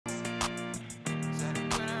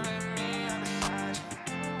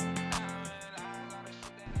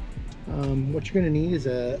What you're going to need is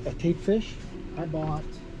a tape fish. I bought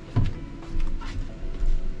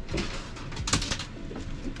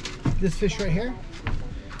this fish right here.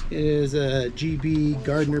 It is a GB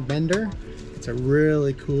Gardner Bender. It's a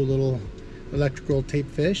really cool little electrical tape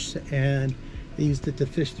fish, and I used it to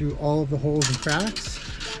fish through all of the holes and cracks.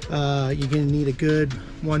 You're going to need a good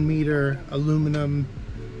 1 meter aluminum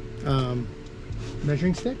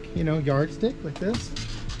measuring stick, you know, yardstick like this.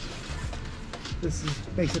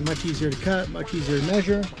 Makes it much easier to cut, much easier to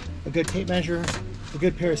measure. A good tape measure, a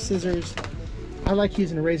good pair of scissors. I like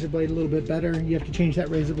using a razor blade a little bit better. You have to change that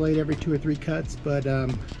razor blade every 2 or 3 cuts, but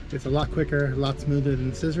it's a lot quicker, a lot smoother than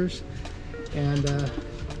the scissors. And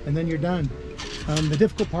then you're done. The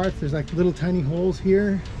difficult parts, there's like little tiny holes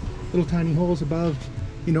here, little tiny holes above,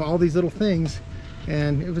 you know, all these little things,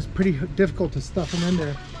 and it was pretty difficult to stuff them in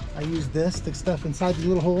there. I used this to stuff inside the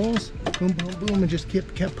little holes, boom, boom, boom, and just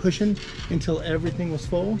kept pushing until everything was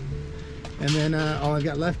full. And then all I've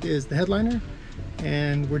got left is the headliner,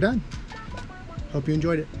 and we're done. Hope you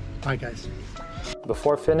enjoyed it. Bye, guys.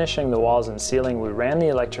 Before finishing the walls and ceiling, we ran the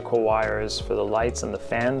electrical wires for the lights and the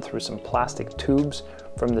fan through some plastic tubes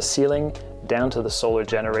from the ceiling down to the solar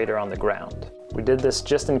generator on the ground. We did this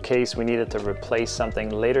just in case we needed to replace something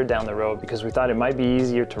later down the road, because we thought it might be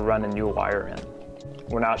easier to run a new wire in.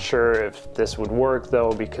 We're not sure if this would work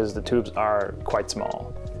though, because the tubes are quite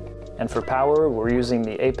small. And for power, we're using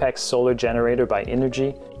the Apex solar generator by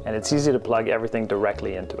Energy, and it's easy to plug everything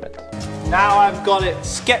directly into it. Now I've got it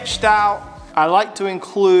sketched out. I like to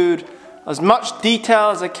include as much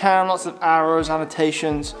detail as I can, lots of arrows,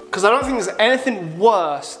 annotations, because I don't think there's anything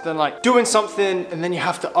worse than like doing something and then you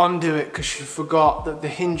have to undo it because you forgot that the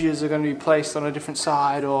hinges are going to be placed on a different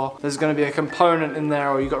side, or there's going to be a component in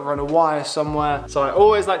there, or you got to run a wire somewhere. So I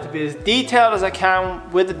always like to be as detailed as I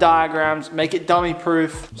can with the diagrams, make it dummy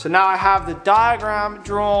proof. So now I have the diagram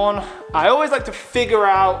drawn. I always like to figure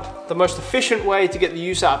out the most efficient way to get the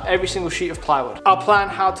use out of every single sheet of plywood. I'll plan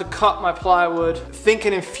how to cut my plywood,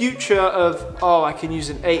 thinking in future of, oh, I can use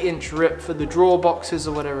an 8-inch rip for the drawer boxes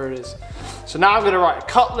or whatever it is. So now I'm gonna write a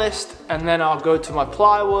cut list, and then I'll go to my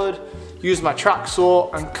plywood, use my track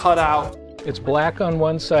saw and cut out. It's black on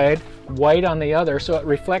one side, white on the other, so it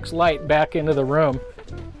reflects light back into the room.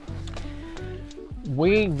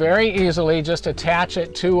 We very easily just attach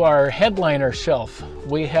it to our headliner shelf.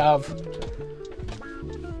 We have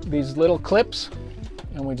these little clips,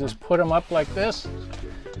 and we just put them up like this.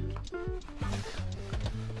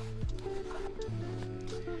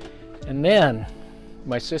 And then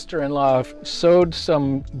my sister-in-law sewed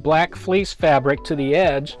some black fleece fabric to the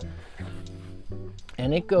edge,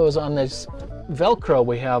 and it goes on this Velcro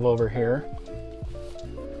we have over here.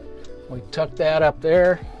 We tuck that up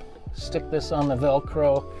there, stick this on the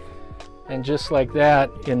Velcro, and just like that,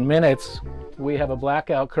 in minutes, we have a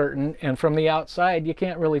blackout curtain, and from the outside, you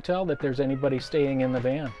can't really tell that there's anybody staying in the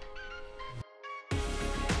van.